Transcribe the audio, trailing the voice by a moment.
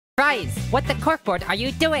Guys, what the corkboard are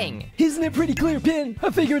you doing? Isn't it pretty clear, Pin? I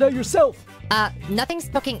figured it out yourself. Nothing's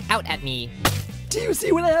poking out at me. Do you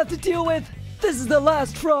see what I have to deal with? This is the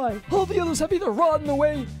last try. All the others have either rotten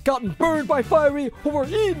away, gotten burned by fiery, or were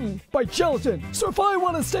eaten by gelatin. So if I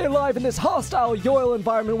want to stay alive in this hostile Yoil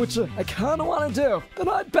environment, which I kinda want to do, then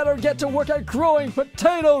I'd better get to work at growing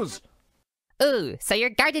potatoes. Ooh, so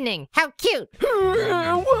you're gardening. How cute!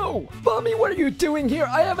 Whoa! Mommy, what are you doing here?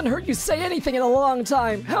 I haven't heard you say anything in a long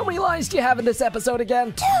time. How many lines do you have in this episode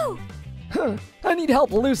again? 2! Huh. I need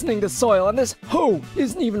help loosening the soil, and this hoe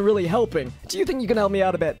isn't even really helping. Do you think you can help me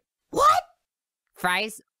out a bit? What?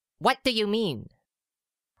 Fries, what do you mean?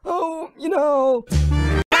 Oh, you know...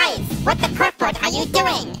 Guys, what the corkboard are you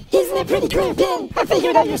doing? Isn't it pretty clear, Pin? I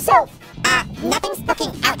figured it out yourself. Nothing's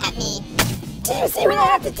poking out at me. Do you see what I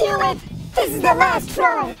have to deal with? This is the last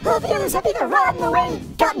try. All the others have either rotten away,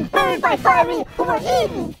 gotten burned by fiery, or were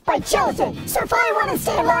eaten by gelatin. So if I want to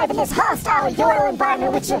stay alive in this hostile Yoil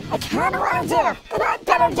environment, which I kinda want to do, then I'd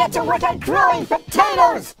better get to work at growing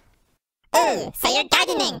potatoes. Ooh, so you're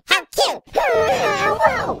gardening. How cute!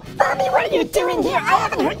 Whoa! Mommy, what are you doing here? I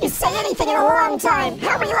haven't heard you say anything in a long time.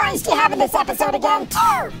 How many lines do you have in this episode again? 2!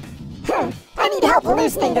 I need help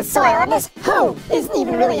loosening the soil, and this hoe isn't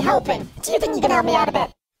even really helping. Do you think you can help me out a bit?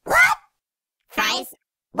 What? Fries,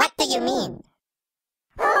 what do you mean?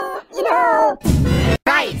 Oh, you know...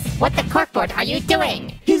 Guys, what the corkboard are you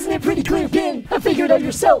doing? Isn't it pretty clear, Pin? I figured it out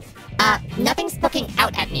yourself. Nothing's poking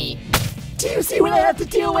out at me. Do you see what I have to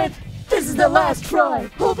deal with? This is the last try.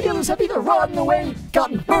 All the others have either rotten away,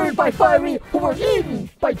 gotten burned by fiery, or were eaten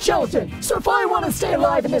by gelatin. So if I want to stay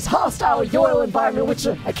alive in this hostile Yoil environment, which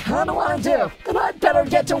I kinda want to do, then I'd better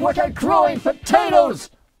get to work at growing potatoes.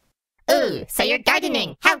 Ooh, so you're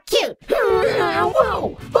gardening. How cute!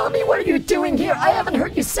 Whoa! Mommy, what are you doing here? I haven't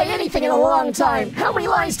heard you say anything in a long time. How many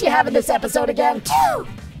lines do you have in this episode again?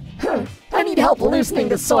 2! I need help loosening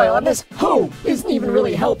the soil, and this hoe isn't even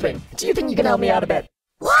really helping. Do you think you can help me out a bit?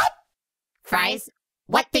 What? Fries,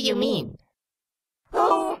 what do you mean?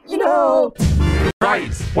 Oh, you know...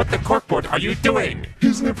 Fries, what the corkboard are you doing?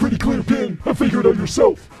 Isn't it pretty clear, Pin? I figured it out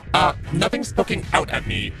yourself. Nothing's poking out at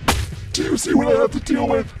me. Do you see what I have to deal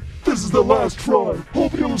with? This is the last try. All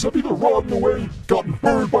the others have either rotten away, gotten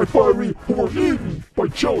burned by fiery, or were eaten by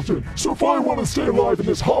gelatin. So if I want to stay alive in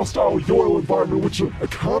this hostile Yoil environment, which I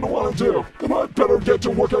kinda want to do, then I'd better get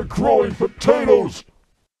to work at growing potatoes.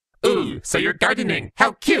 Ooh, so you're gardening.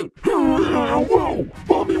 How cute! Whoa!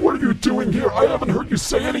 Mommy, what are you doing here? I haven't heard you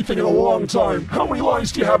say anything in a long time. How many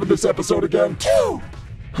lines do you have in this episode again?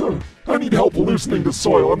 2! I need help loosening the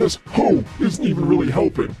soil, and this hoe isn't even really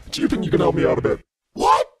helping. Do you think you can help me out a bit?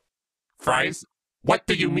 What? Fries, what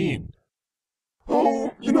do you mean?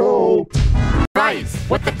 Oh, you know... Fries,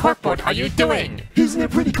 what the corkboard are you doing? Isn't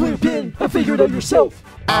it pretty clear, Pin? I figured it out yourself.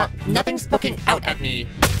 Nothing's poking out at me.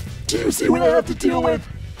 Do you see what I have to deal with?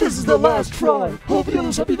 This is the last try. All the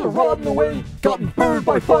others have either rotten away, gotten burned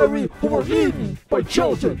by fiery, or were eaten by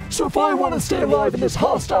gelatin. So if I want to stay alive in this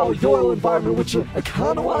hostile Yoil environment, which I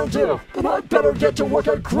kinda want to do, then I'd better get to work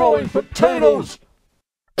at growing potatoes.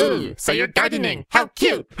 Ooh, so you're gardening. How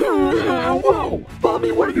cute! Whoa!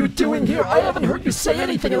 Mommy, what are you doing here? I haven't heard you say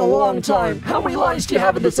anything in a long time. How many lines do you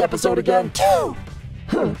have in this episode again?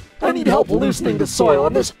 2! I need help loosening the soil,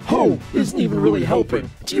 and this hoe isn't even really helping.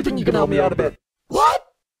 Do you think you can help me out a bit? What?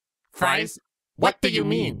 Fries, what do you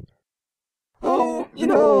mean? Oh, you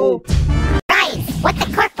know... Guys, what the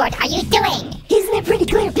corkboard are you doing? Isn't it pretty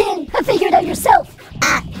clear, Pin? I figured it out yourself.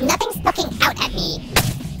 Nothing's poking out at me.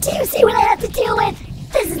 Do you see what I have to deal with?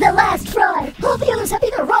 This is the last try. All the others have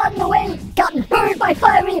either rotten away, gotten burned by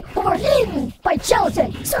fiery, or were eaten by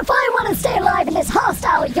gelatin. So if I want to stay alive in this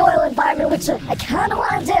hostile Yoil environment, which I kinda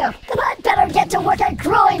want to do, then I'd better get to work at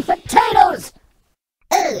growing potatoes.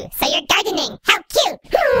 Ooh, so you're gardening. How cute!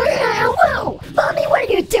 Whoa! Mommy, what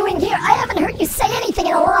are you doing here? I haven't heard you say anything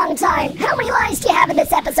in a long time. How many lines do you have in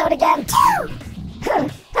this episode again? 2!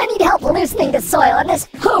 I need help loosening the soil, and this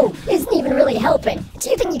hoe isn't even really helping. Do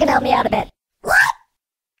you think you can help me out a bit? What?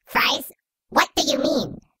 Fries, what do you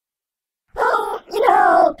mean? Oh, you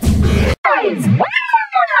know... Guys, what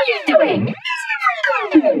are you doing? Isn't it pretty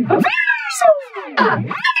clear, Pin? I figured it out yourself.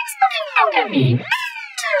 Nothing's poking out at me.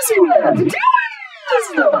 Do you see what I have to deal with? This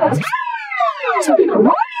is the last try. All the others have either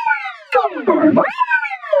rotten away, gotten burned by fire,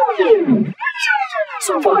 or eaten by gelatin.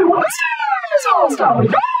 So if I want to stay alive in this hostile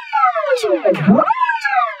Yoil environment, which I kinda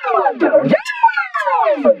want to do, then I'd better get to work at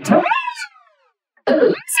growing potatoes.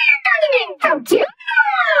 Ooh, so you're gardening. How cute!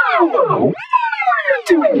 Whoa! Mommy, what are you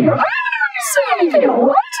doing here? I haven't heard you say anything in a long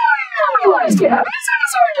time. How many lines do you have in this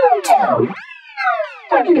episode again? 2!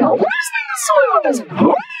 I need help loosening the soil on this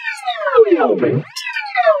hoe isn't even really helping. Do you think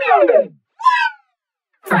you can help me out a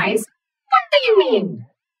Fries, what do you mean?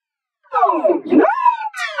 Oh, you know.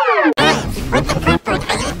 What the cardboard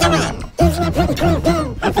are you doing? Isn't it pretty cool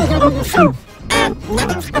game? I figured it yourself.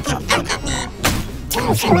 Nothing's looking out at me. Do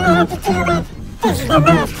you see what I have to deal with? This is the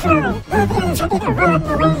last try. Everyone's happy to run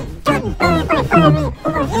away. Gotten burned by fire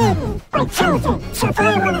or eaten by children. So if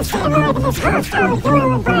I want to stay alive in this hostile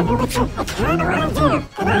rural environment, which I can't around here,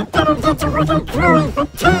 then I better get to work on growing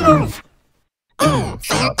potatoes.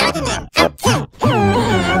 So you're gardening. How cute.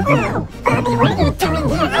 Wow. Bobby, what are you doing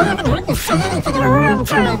here? I haven't heard you say anything in a long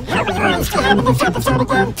time. How many lines do you have in this episode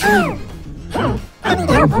again? I need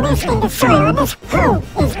help listening to soil, and this hoe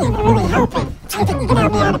isn't even really helping. Do you think you can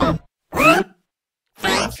help me out a bit? What?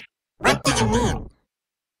 Fries, what do you mean?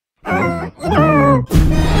 You know...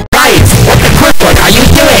 Fries, what the corkboard are you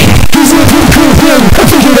doing? Isn't it pretty cool game? I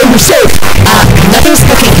figured it yourself. Nothing's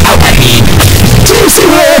looking out at me. Do you see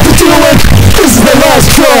what I have to deal with? This is the last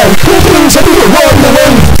try. Everyone's happy to run away.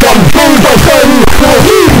 Gotten burned by fire or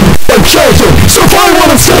eaten by children. So if I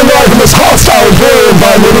want to stay alive in this hostile rural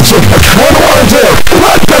environment, which I kind of want to do, then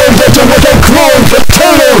I better get to work at growing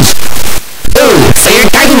potatoes. So you're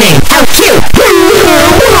gardening. How cute.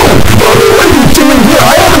 Whoa! Bobby, what are you doing here?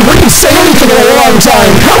 I haven't heard you say anything in a long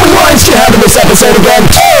time. How many lines do you have in this episode again?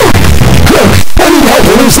 I need help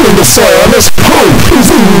loosening the soil, and this hoe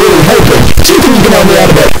isn't really helping. Do you think you can help me out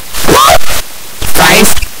a bit? What?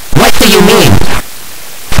 Fries, what do you mean?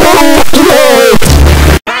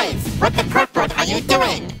 Fries, what the corkboard are you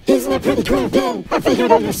doing? Isn't it pretty cool game? I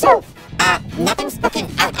figured it yourself. Nothing's looking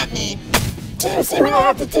out at me. Do you see what I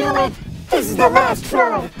have to deal with? This is the last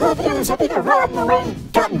try. All the others have either run away,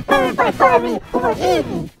 gotten burned by fire, or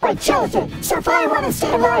eaten by children. So if I want to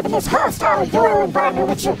stay alive in this hostile rural environment,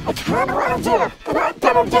 which I kind of want to do, then I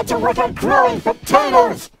better get to work on growing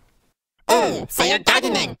potatoes. So you're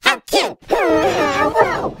gardening. How cute.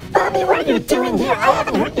 Wow! Bobby, what are you doing here? I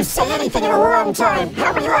haven't heard you say anything in a long time.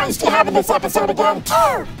 How many lines do you have in this episode again?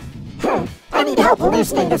 I need help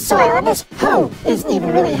loosening the soil, and this hoe isn't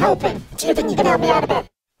even really helping. Do you think you can help me out a bit?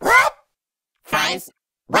 What? Fries,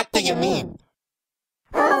 what do you mean?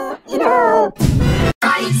 You know...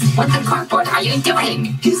 Fries, what the corkboard are you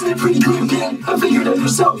doing? Isn't it pretty cool game? I figured it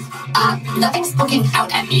yourself. Nothing's looking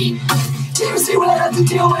out at me. Do you see what I had to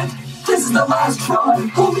deal with? This is the last try.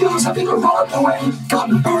 All the others have either run away,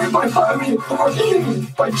 gotten burned by fire, or eaten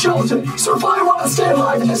by children. So if I want to stay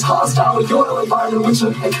alive in this hostile rural environment, which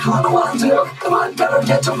I kind of want to do, then I better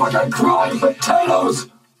get to work on growing potatoes.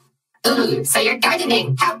 So you're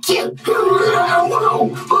gardening. How cute. Whoa!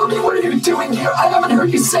 Bobby, what are you doing here? I haven't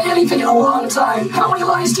heard you say anything in a long time. How many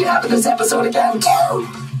lines do you have in this episode again?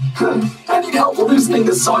 I need help loosening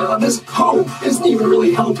the soil, and this hoe isn't even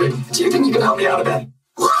really helping. Do you think you can help me out a bit?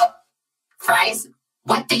 What? Fries,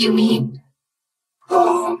 what do you mean?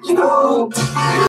 You know...